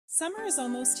Summer is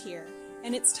almost here,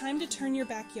 and it's time to turn your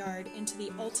backyard into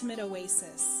the ultimate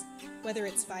oasis. Whether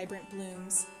it's vibrant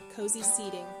blooms, cozy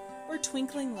seating, or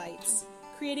twinkling lights,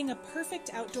 creating a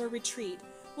perfect outdoor retreat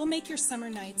will make your summer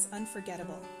nights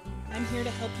unforgettable. I'm here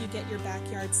to help you get your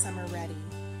backyard summer ready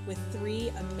with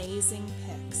 3 amazing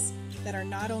picks that are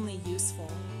not only useful,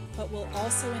 but will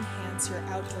also enhance your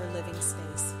outdoor living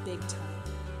space big time.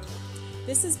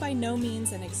 This is by no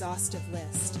means an exhaustive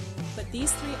list, but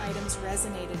these 3 items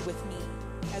resonated with me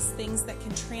as things that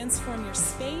can transform your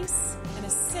space and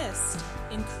assist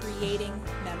in creating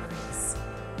memories.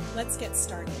 Let's get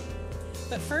started.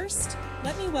 But first,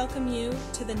 let me welcome you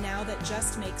to the Now That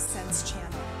Just Makes Sense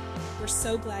channel. We're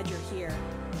so glad you're here.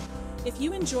 If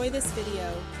you enjoy this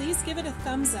video, please give it a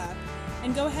thumbs up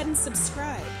and go ahead and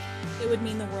subscribe. It would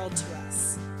mean the world to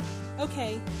us.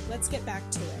 Okay, let's get back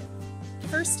to it.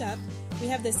 First up, we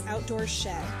have this outdoor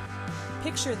shed.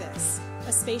 Picture this,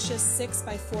 a spacious 6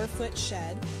 by 4 foot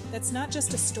shed that's not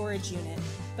just a storage unit,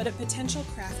 but a potential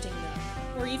crafting nook,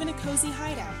 or even a cozy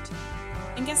hideout.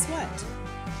 And guess what?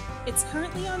 It's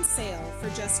currently on sale for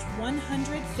just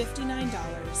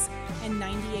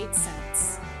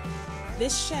 $159.98.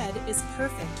 This shed is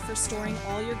perfect for storing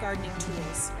all your gardening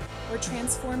tools or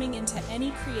transforming into any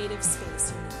creative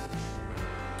space you need.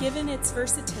 Given its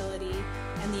versatility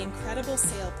and the incredible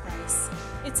sale price,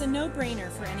 it's a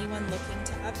no-brainer for anyone looking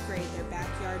to upgrade their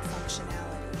backyard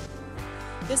functionality.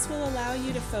 This will allow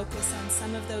you to focus on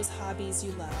some of those hobbies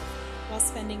you love while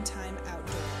spending time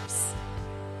outdoors.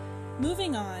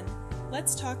 Moving on,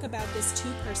 let's talk about this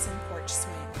 2-person porch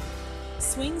swing.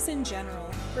 Swings in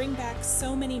general bring back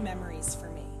so many memories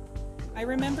for me. I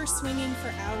remember swinging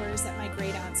for hours at my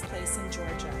great-aunt's place in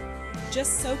Georgia,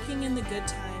 just soaking in the good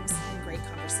times and great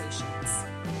conversations.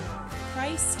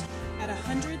 Priced at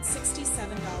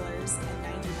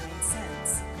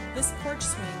 $167.99, this porch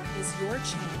swing is your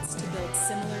chance to build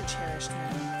similar cherished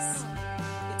memories.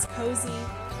 It's cozy,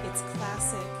 it's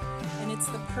classic, and it's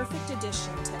the perfect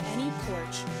addition to any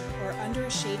porch or under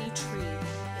a shady tree in your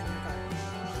garden.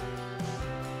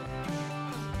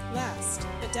 Last,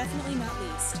 but definitely not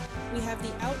least, we have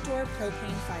the outdoor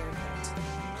propane fire pit.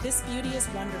 This beauty is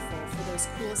wonderful for those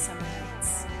cool summer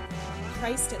nights.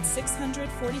 Priced at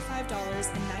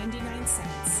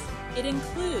 $645.99, it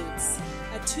includes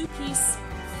a 2-piece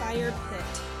fire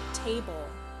pit table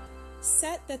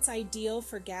set that's ideal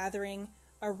for gathering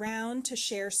around to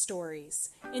share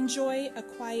stories, enjoy a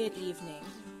quiet evening,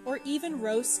 or even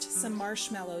roast some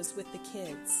marshmallows with the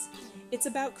kids. It's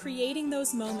about creating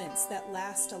those moments that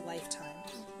last a lifetime,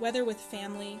 whether with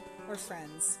family or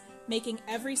friends, making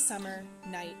every summer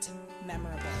night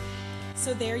memorable.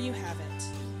 So there you have it.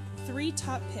 3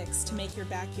 top picks to make your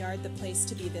backyard the place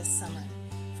to be this summer.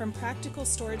 From practical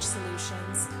storage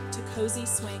solutions to cozy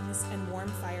swings and warm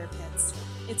fire pits,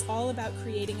 it's all about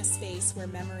creating a space where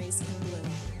memories can bloom.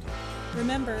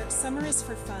 Remember, summer is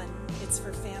for fun, it's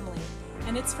for family,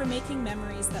 and it's for making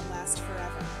memories that last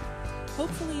forever.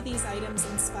 Hopefully these items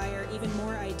inspire even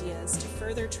more ideas to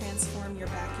further transform your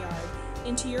backyard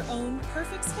into your own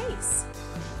perfect space.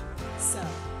 So,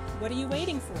 what are you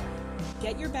waiting for?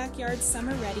 Get your backyard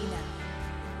summer ready now.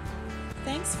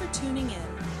 Thanks for tuning in,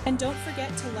 and don't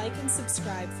forget to like and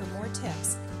subscribe for more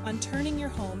tips on turning your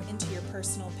home into your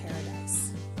personal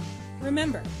paradise.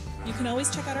 Remember, you can always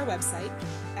check out our website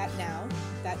at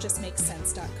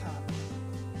nowthatjustmakessense.com.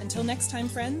 Until next time,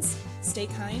 friends, stay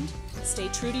kind, stay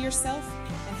true to yourself,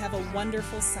 and have a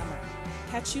wonderful summer.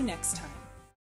 Catch you next time.